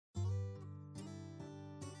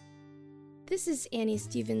This is Annie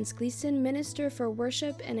Stevens Gleason, Minister for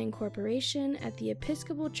Worship and Incorporation at the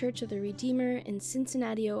Episcopal Church of the Redeemer in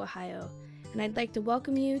Cincinnati, Ohio, and I'd like to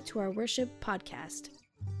welcome you to our worship podcast.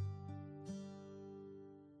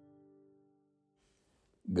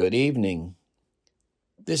 Good evening.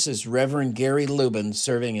 This is Reverend Gary Lubin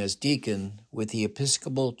serving as deacon with the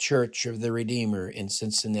Episcopal Church of the Redeemer in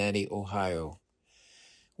Cincinnati, Ohio.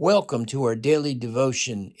 Welcome to our daily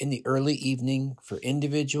devotion in the early evening for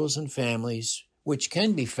individuals and families, which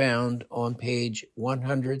can be found on page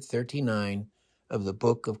 139 of the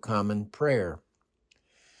Book of Common Prayer.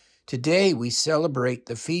 Today we celebrate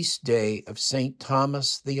the feast day of St.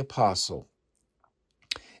 Thomas the Apostle.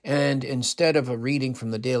 And instead of a reading from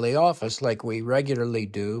the daily office like we regularly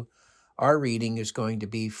do, our reading is going to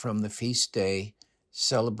be from the feast day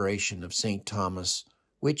celebration of St. Thomas,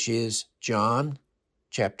 which is John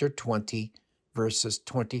chapter 20, verses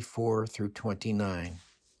 24 through 29.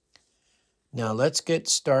 Now let's get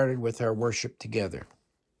started with our worship together.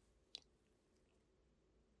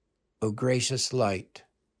 O gracious light,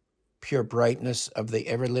 pure brightness of the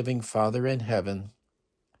ever-living Father in heaven,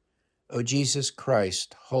 O Jesus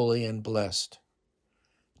Christ, holy and blessed,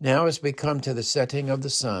 now as we come to the setting of the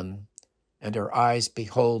sun, and our eyes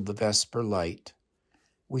behold the vesper light,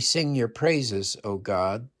 we sing your praises, O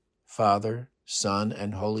God, Father, Son,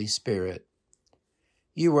 and Holy Spirit.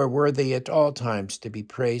 You are worthy at all times to be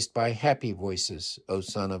praised by happy voices, O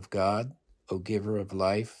Son of God, O Giver of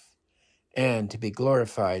life, and to be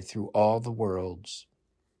glorified through all the worlds.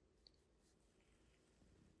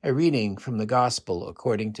 A reading from the Gospel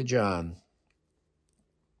according to John.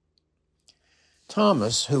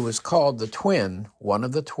 Thomas, who was called the twin, one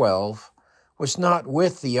of the 12, was not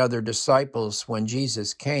with the other disciples when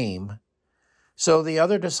Jesus came. So the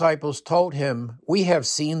other disciples told him, "We have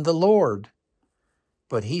seen the Lord."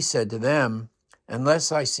 But he said to them,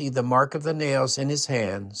 "Unless I see the mark of the nails in his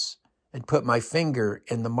hands, and put my finger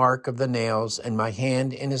in the mark of the nails and my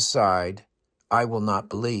hand in his side, I will not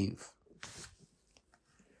believe."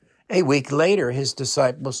 A week later, his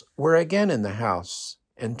disciples were again in the house,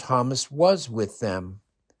 and Thomas was with them.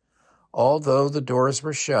 Although the doors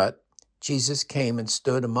were shut, Jesus came and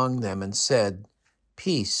stood among them and said,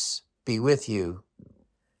 "Peace be with you."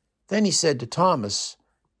 Then he said to Thomas,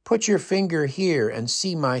 "Put your finger here and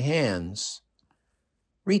see my hands.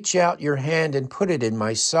 Reach out your hand and put it in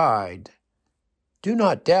my side. Do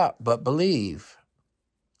not doubt, but believe."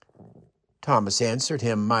 Thomas answered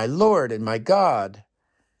him, "My Lord and my God."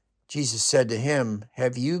 Jesus said to him,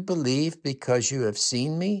 "Have you believed because you have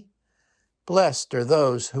seen me? Blessed are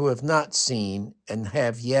those who have not seen and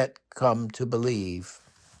have yet come to believe."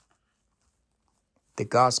 The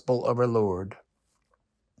Gospel of our Lord.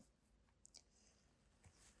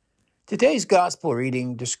 Today's Gospel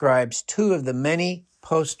reading describes two of the many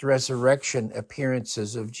post-resurrection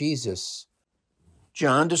appearances of Jesus.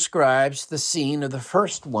 John describes the scene of the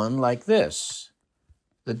first one like this.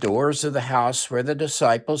 The doors of the house where the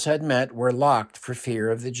disciples had met were locked for fear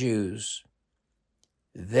of the Jews.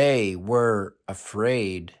 They were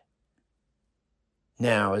afraid.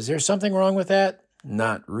 Now, is there something wrong with that?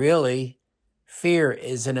 Not really. Fear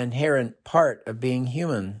is an inherent part of being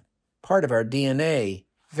human, part of our DNA,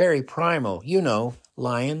 very primal. You know,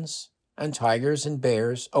 lions and tigers and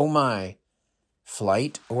bears, oh my,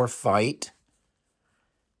 flight or fight.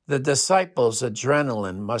 The disciples'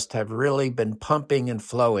 adrenaline must have really been pumping and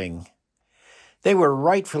flowing. They were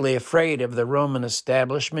rightfully afraid of the Roman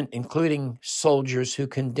establishment, including soldiers who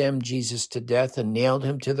condemned Jesus to death and nailed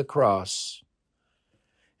him to the cross.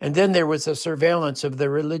 And then there was the surveillance of the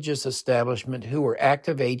religious establishment who were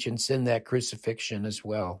active agents in that crucifixion as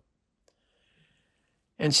well.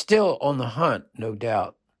 And still on the hunt, no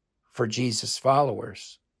doubt, for Jesus'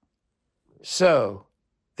 followers. So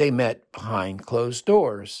they met behind closed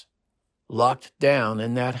doors, locked down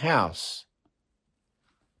in that house.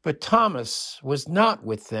 But Thomas was not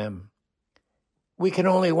with them. We can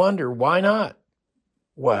only wonder, why not?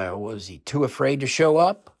 Well, was he too afraid to show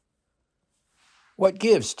up? What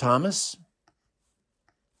gives, Thomas?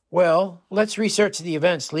 Well, let's research the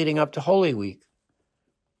events leading up to Holy Week.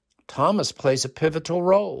 Thomas plays a pivotal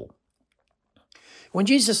role. When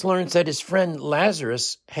Jesus learns that his friend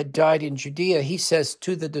Lazarus had died in Judea, he says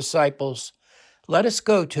to the disciples, "Let us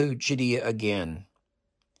go to Judea again."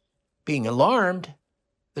 Being alarmed,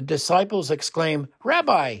 the disciples exclaim,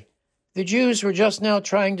 "Rabbi, the Jews were just now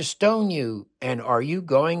trying to stone you, and are you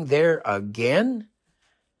going there again?"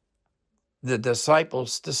 The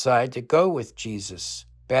disciples decide to go with Jesus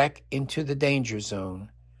back into the danger zone.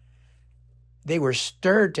 They were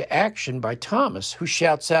stirred to action by Thomas, who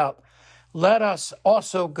shouts out, "Let us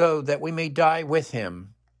also go that we may die with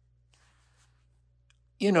him."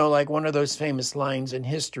 Like one of those famous lines in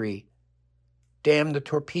history, damn the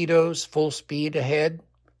torpedoes, full speed ahead,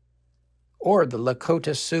 or the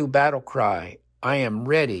Lakota Sioux battle cry, I am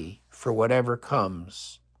ready for whatever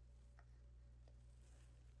comes.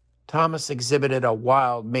 Thomas exhibited a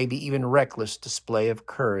wild, maybe even reckless display of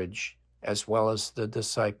courage, as well as the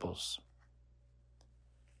disciples.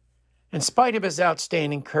 In spite of his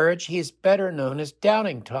outstanding courage, he is better known as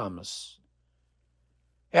Doubting Thomas.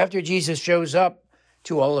 After Jesus shows up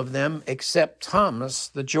to all of them except Thomas,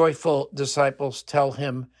 the joyful disciples tell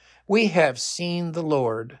him, we have seen the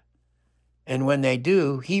Lord. And when they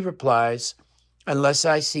do, he replies, unless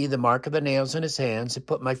I see the mark of the nails in his hands and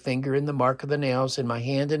put my finger in the mark of the nails and my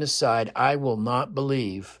hand in his side, I will not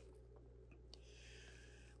believe.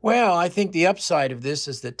 Well, I think the upside of this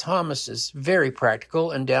is that Thomas is very practical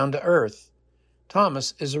and down to earth.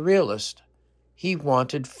 Thomas is a realist. He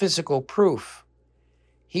wanted physical proof.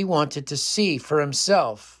 He wanted to see for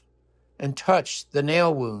himself and touch the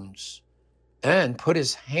nail wounds and put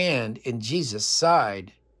his hand in Jesus'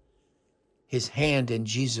 side, his hand in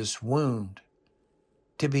Jesus' wound,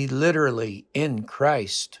 to be literally in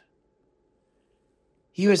Christ.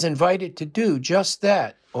 He was invited to do just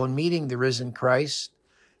that on meeting the risen Christ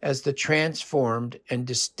as the transformed and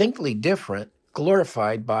distinctly different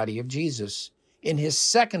glorified body of Jesus in his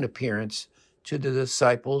second appearance to the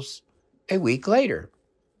disciples a week later.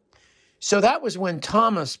 So that was when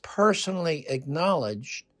Thomas personally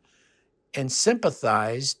acknowledged and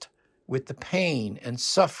sympathized with the pain and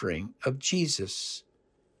suffering of Jesus.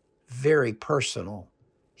 Very personal.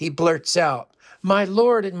 He blurts out, my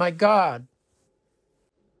Lord and my God.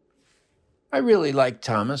 I really like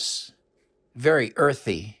Thomas. Very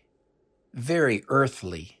earthy, very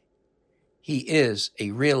earthly. He is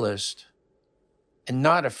a realist and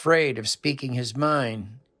not afraid of speaking his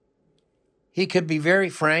mind. He could be very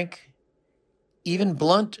frank, even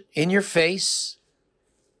blunt, in your face.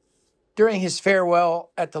 During his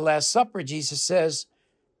farewell at the Last Supper, Jesus says,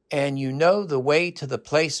 and you know the way to the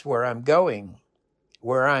place where I'm going.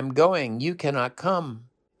 Where I'm going, you cannot come.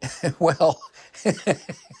 Well,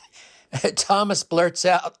 Thomas blurts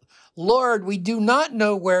out, Lord, we do not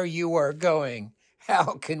know where you are going.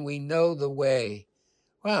 How can we know the way?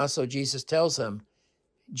 Well, so Jesus tells him,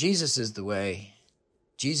 Jesus is the way.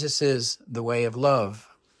 Jesus is the way of love.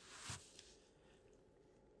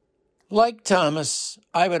 Like Thomas,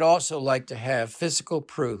 I would also like to have physical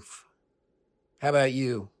proof. How about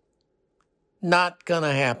you? Not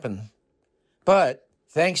gonna happen. But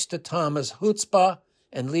thanks to Thomas' chutzpah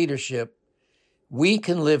and leadership, we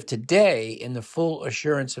can live today in the full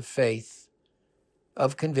assurance of faith,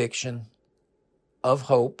 of conviction, of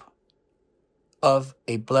hope, of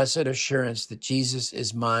a blessed assurance that Jesus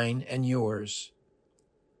is mine and yours.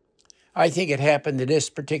 I think it happened in this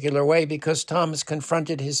particular way because Thomas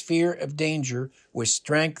confronted his fear of danger with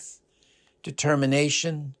strength,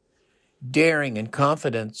 determination, daring, and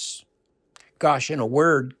confidence. Gosh, in a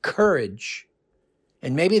word, courage.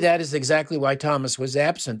 And maybe that is exactly why Thomas was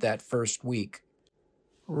absent that first week.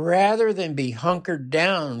 Rather than be hunkered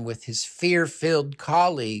down with his fear-filled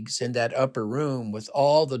colleagues in that upper room with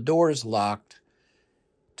all the doors locked,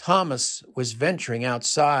 Thomas was venturing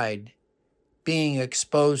outside, being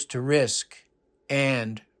exposed to risk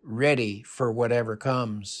and ready for whatever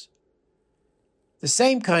comes. The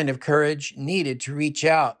same kind of courage needed to reach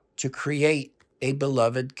out to create a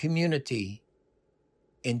beloved community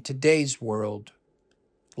in today's world.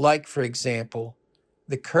 Like, for example,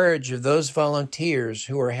 the courage of those volunteers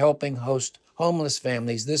who are helping host homeless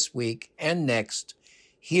families this week and next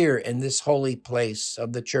here in this holy place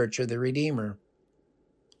of the Church of the Redeemer.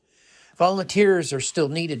 Volunteers are still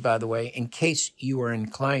needed, by the way, in case you are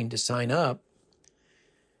inclined to sign up.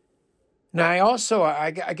 Now,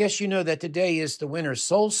 I guess you know that today is the winter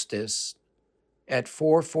solstice at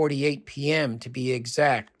 4:48 p.m. to be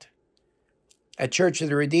exact. At Church of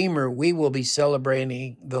the Redeemer, we will be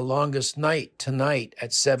celebrating the longest night tonight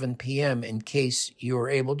at 7 p.m. in case you are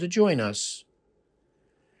able to join us.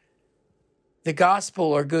 The gospel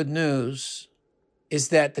or good news is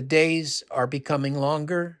that the days are becoming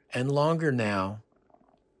longer and longer now.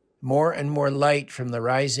 More and more light from the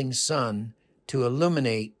rising sun to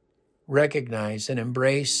illuminate, recognize, and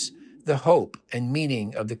embrace the hope and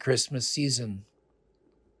meaning of the Christmas season,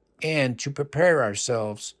 and to prepare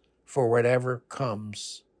ourselves for whatever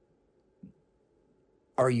comes.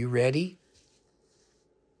 Are you ready?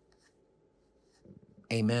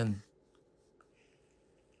 Amen.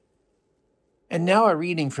 And now a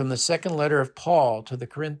reading from the second letter of Paul to the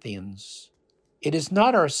Corinthians. It is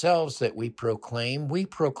not ourselves that we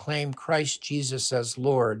proclaim Christ Jesus as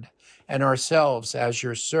Lord, and ourselves as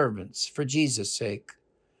your servants for Jesus' sake.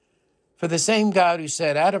 For the same God who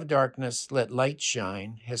said, "Out of darkness let light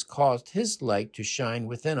shine," has caused his light to shine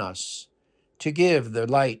within us, to give the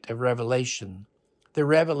light of revelation, the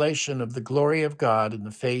revelation of the glory of God in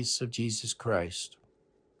the face of Jesus Christ.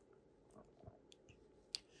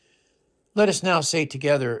 Let us now say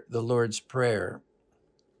together the Lord's Prayer.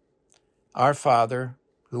 Our Father,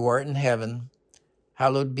 who art in heaven,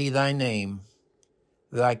 hallowed be thy name.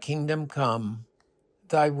 Thy kingdom come,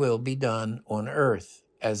 thy will be done on earth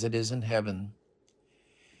as it is in heaven.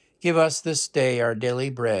 Give us this day our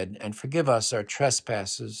daily bread, and forgive us our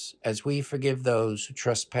trespasses, as we forgive those who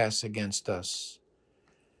trespass against us.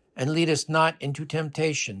 And lead us not into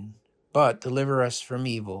temptation, but deliver us from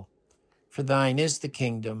evil. For thine is the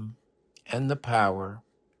kingdom, and the power,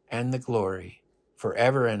 and the glory,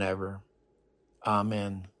 forever and ever.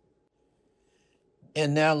 Amen.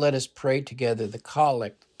 And now let us pray together the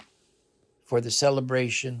collect for the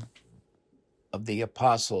celebration of the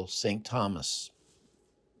Apostle St. Thomas.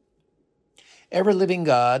 Ever-living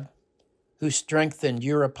God, who strengthened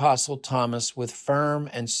your Apostle Thomas with firm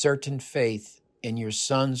and certain faith in your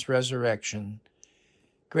Son's resurrection,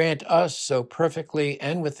 grant us so perfectly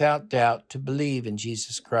and without doubt to believe in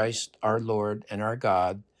Jesus Christ, our Lord and our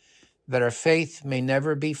God, that our faith may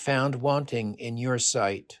never be found wanting in your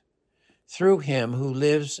sight. Through him who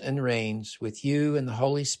lives and reigns with you in the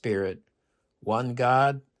Holy Spirit, one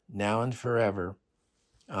God, now and forever.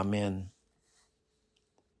 Amen.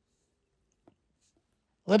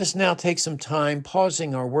 Let us now take some time,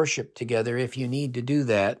 pausing our worship together, if you need to do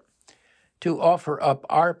that, to offer up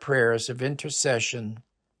our prayers of intercession,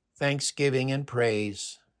 thanksgiving, and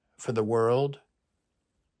praise for the world,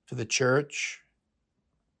 for the church,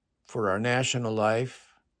 for our national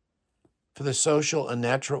life, for the social and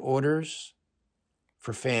natural orders,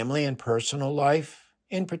 for family and personal life,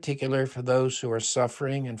 in particular for those who are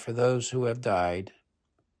suffering and for those who have died.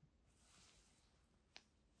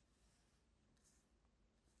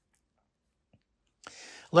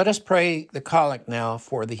 Let us pray the collect now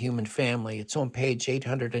for the human family. It's on page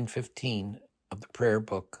 815 of the prayer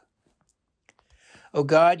book. O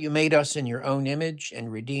God, you made us in your own image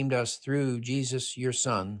and redeemed us through Jesus, your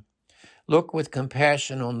Son. Look with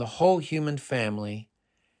compassion on the whole human family.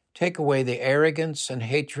 Take away the arrogance and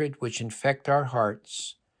hatred which infect our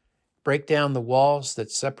hearts. Break down the walls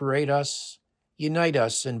that separate us. Unite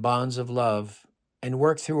us in bonds of love, and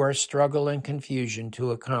work through our struggle and confusion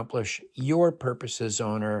to accomplish your purposes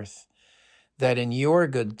on earth, that in your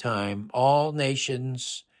good time all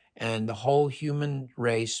nations and the whole human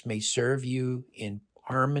race may serve you in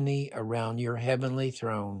harmony around your heavenly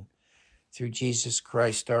throne, through Jesus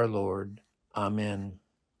Christ our Lord. Amen.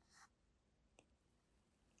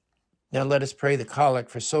 Now let us pray the collect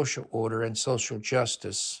for social order and social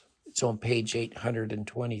justice. It's on page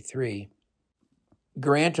 823.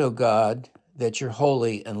 Grant, O God, that your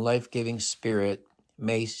holy and life-giving Spirit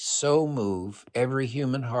may so move every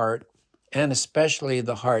human heart, and especially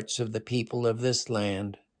the hearts of the people of this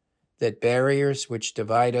land, that barriers which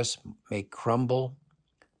divide us may crumble,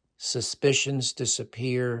 suspicions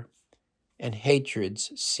disappear, and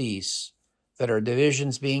hatreds cease, that our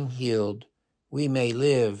divisions being healed, we may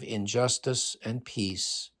live in justice and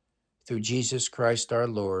peace. Through Jesus Christ our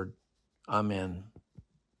Lord. Amen.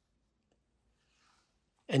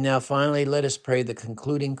 And now finally, let us pray the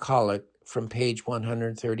concluding collect from page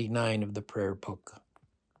 139 of the prayer book.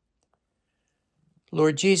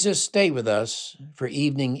 Lord Jesus, stay with us, for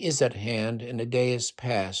evening is at hand and the day is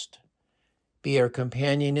past. Be our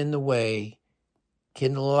companion in the way,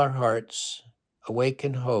 kindle our hearts,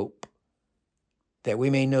 awaken hope, that we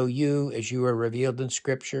may know you as you are revealed in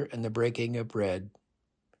Scripture and the breaking of bread.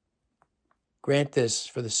 Grant this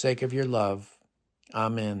for the sake of your love.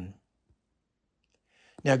 Amen.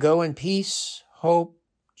 Now go in peace, hope,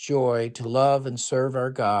 joy, to love and serve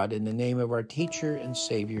our God in the name of our teacher and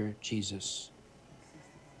Savior, Jesus.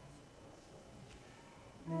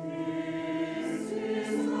 Amen.